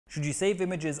Should you save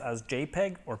images as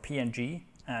JPEG or PNG,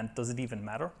 and does it even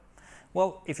matter?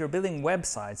 Well, if you're building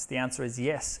websites, the answer is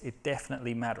yes, it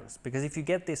definitely matters. Because if you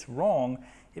get this wrong,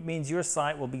 it means your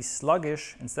site will be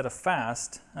sluggish instead of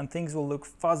fast, and things will look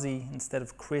fuzzy instead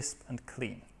of crisp and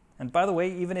clean. And by the way,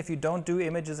 even if you don't do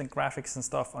images and graphics and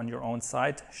stuff on your own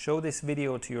site, show this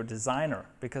video to your designer,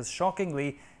 because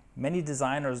shockingly, many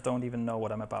designers don't even know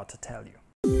what I'm about to tell you.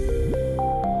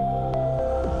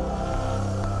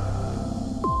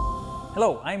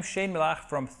 Hello, I'm Shane Milach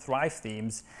from Thrive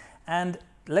Themes, and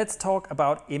let's talk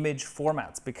about image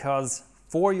formats, because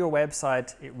for your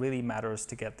website, it really matters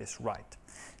to get this right.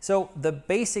 So the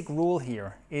basic rule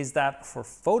here is that for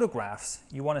photographs,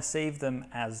 you want to save them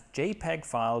as JPEG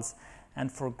files, and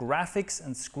for graphics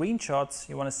and screenshots,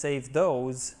 you want to save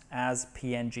those as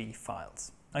PNG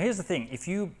files. Now here's the thing, if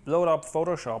you load up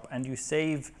Photoshop and you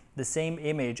save the same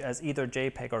image as either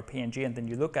JPEG or PNG and then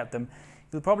you look at them,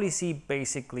 you'll probably see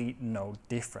basically no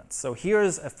difference. So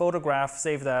here's a photograph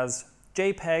saved as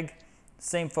JPEG,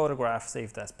 same photograph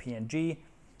saved as PNG.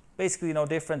 Basically no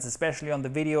difference, especially on the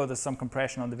video. There's some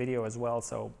compression on the video as well,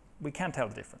 so we can't tell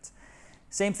the difference.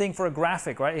 Same thing for a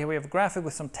graphic, right? Here we have a graphic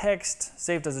with some text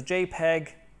saved as a JPEG,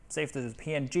 saved as a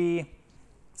PNG,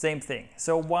 same thing.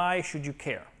 So why should you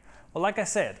care? Well, like I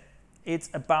said, it's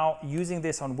about using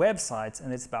this on websites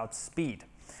and it's about speed.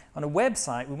 On a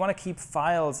website, we want to keep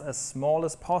files as small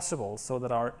as possible so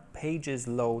that our pages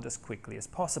load as quickly as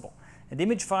possible. And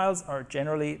image files are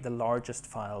generally the largest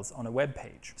files on a web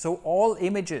page. So all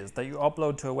images that you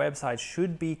upload to a website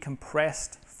should be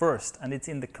compressed first, and it's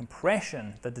in the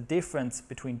compression that the difference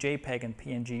between JPEG and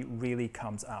PNG really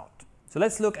comes out. So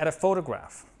let's look at a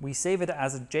photograph. We save it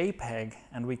as a JPEG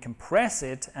and we compress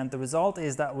it, and the result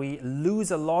is that we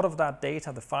lose a lot of that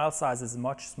data. The file size is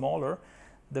much smaller.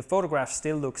 The photograph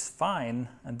still looks fine,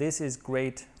 and this is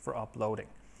great for uploading.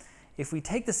 If we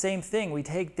take the same thing, we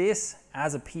take this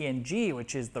as a PNG,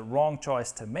 which is the wrong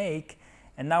choice to make,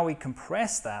 and now we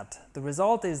compress that, the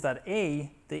result is that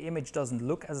A, the image doesn't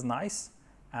look as nice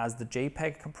as the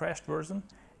JPEG compressed version,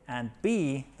 and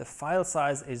B, the file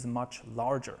size is much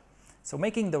larger. So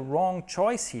making the wrong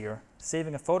choice here,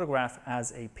 saving a photograph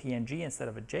as a PNG instead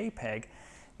of a JPEG,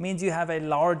 means you have a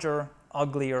larger,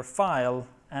 uglier file,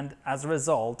 and as a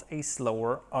result, a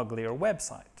slower, uglier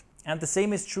website. And the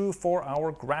same is true for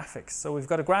our graphics. So we've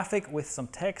got a graphic with some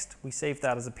text, we save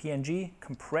that as a PNG,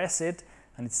 compress it,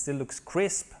 and it still looks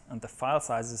crisp, and the file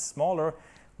size is smaller.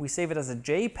 We save it as a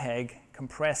JPEG,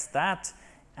 compress that,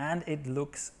 and it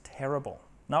looks terrible.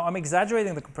 Now I'm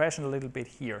exaggerating the compression a little bit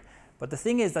here, but the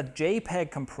thing is that JPEG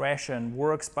compression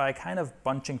works by kind of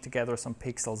bunching together some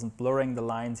pixels and blurring the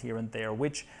lines here and there,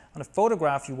 which on a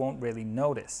photograph you won't really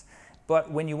notice. But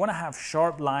when you want to have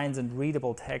sharp lines and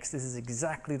readable text, this is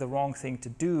exactly the wrong thing to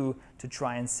do to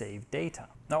try and save data.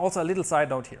 Now also a little side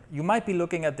note here. You might be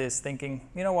looking at this thinking,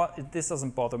 you know what, this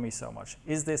doesn't bother me so much.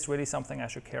 Is this really something I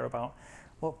should care about?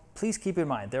 Well, please keep in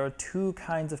mind, there are two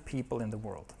kinds of people in the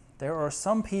world. There are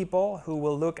some people who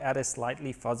will look at a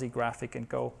slightly fuzzy graphic and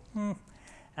go,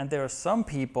 and there are some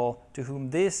people to whom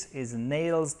this is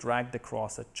nails dragged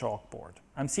across a chalkboard.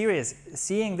 I'm serious,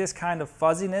 seeing this kind of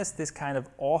fuzziness, this kind of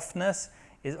offness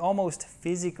is almost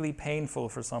physically painful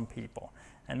for some people.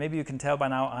 And maybe you can tell by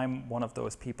now I'm one of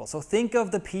those people. So think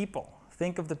of the people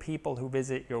who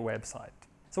visit your website.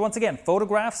 So once again,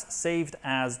 photographs saved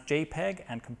as JPEG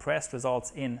and compressed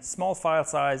results in small file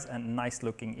size and nice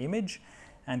looking image.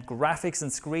 And graphics and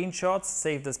screenshots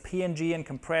saved as PNG and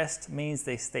compressed means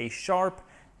they stay sharp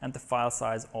and the file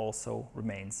size also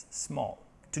remains small.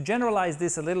 To generalize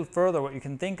this a little further, what you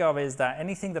can think of is that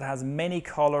anything that has many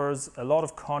colors, a lot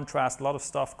of contrast, a lot of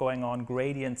stuff going on,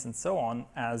 gradients and so on,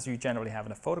 as you generally have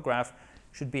in a photograph,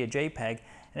 should be a JPEG.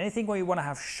 And anything where you want to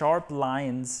have sharp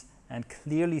lines and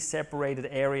clearly separated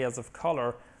areas of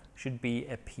color should be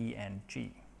a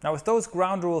PNG. Now with those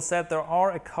ground rules set, there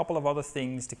are a couple of other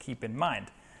things to keep in mind.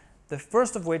 The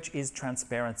first of which is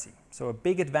transparency. So a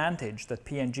big advantage that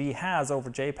PNG has over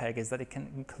JPEG is that it can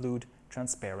include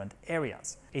transparent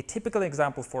areas. A typical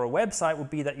example for a website would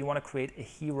be that you want to create a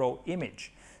hero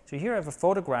image. So here I have a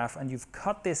photograph and you've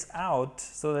cut this out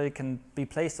so that it can be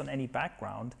placed on any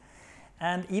background.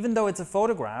 And even though it's a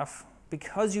photograph,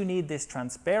 because you need this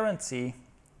transparency,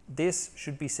 this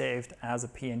should be saved as a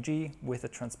PNG with a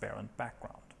transparent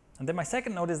background. And then my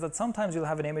second note is that sometimes you'll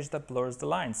have an image that blurs the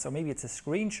lines. So maybe it's a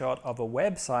screenshot of a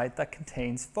website that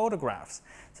contains photographs.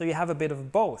 So you have a bit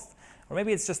of both. Or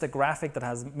maybe it's just a graphic that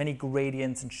has many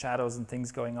gradients and shadows and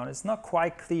things going on. It's not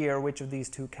quite clear which of these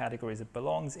two categories it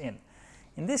belongs in.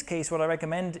 In this case, what I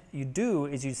recommend you do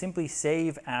is you simply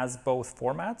save as both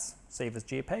formats, save as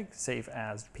JPEG, save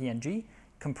as PNG,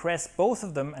 compress both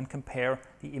of them and compare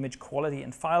the image quality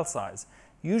and file size.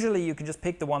 Usually you can just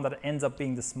pick the one that ends up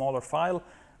being the smaller file,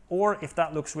 or if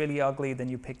that looks really ugly, then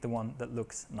you pick the one that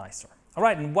looks nicer. All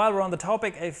right, and while we're on the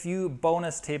topic, a few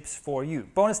bonus tips for you.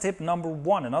 Bonus tip number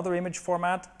 1, another image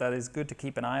format that is good to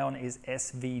keep an eye on is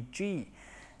SVG.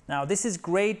 Now this is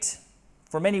great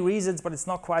for many reasons, but it's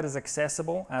not quite as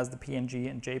accessible as the PNG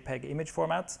and JPEG image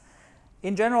formats.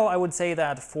 In general, I would say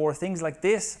that for things like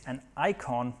this, an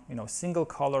icon, single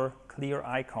color, clear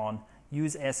icon,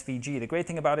 use SVG. The great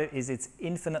thing about it is it's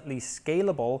infinitely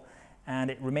scalable and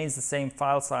it remains the same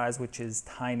file size, which is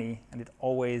tiny, and it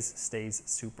always stays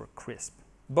super crisp.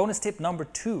 Bonus tip number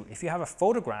 2, if you have a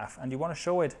photograph and you want to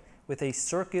show it with a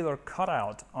circular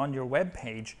cutout on your web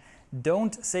page,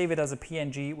 don't save it as a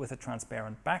PNG with a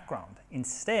transparent background.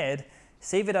 Instead,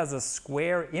 save it as a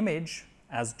square image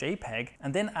as JPEG,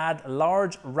 and then add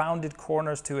large rounded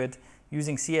corners to it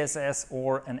using CSS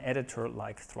or an editor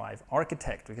like Thrive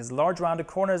Architect, because large rounded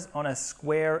corners on a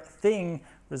square thing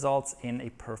results in a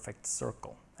perfect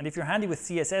circle. And if you're handy with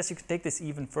CSS, you can take this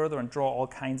even further and draw all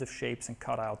kinds of shapes and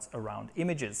cutouts around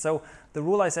images. So the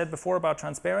rule I said before about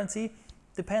transparency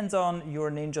depends on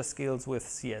your ninja skills with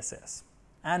CSS.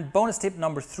 And bonus tip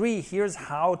number 3, here's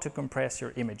how to compress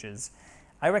your images.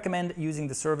 I recommend using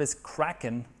the service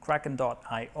Kraken,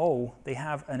 kraken.io. They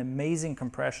have an amazing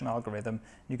compression algorithm.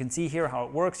 You can see here how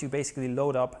it works. You basically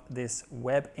load up this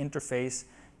web interface.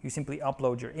 You simply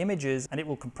upload your images and it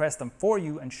will compress them for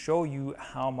you and show you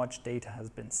how much data has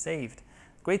been saved.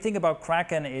 Great thing about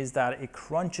Kraken is that it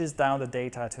crunches down the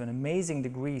data to an amazing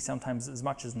degree, sometimes as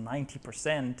much as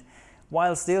 90%,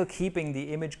 while still keeping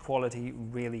the image quality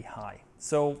really high.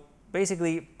 So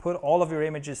basically put all of your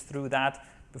images through that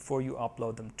before you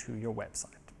upload them to your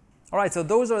website. All right, so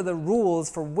those are the rules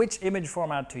for which image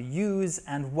format to use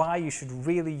and why you should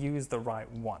really use the right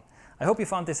one. I hope you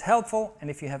found this helpful, and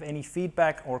if you have any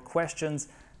feedback or questions,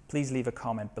 please leave a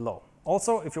comment below.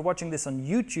 Also, if you're watching this on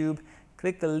YouTube,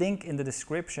 click the link in the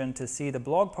description to see the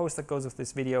blog post that goes with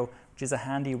this video, which is a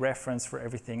handy reference for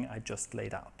everything I just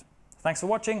laid out. Thanks for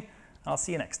watching, and I'll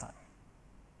see you next time.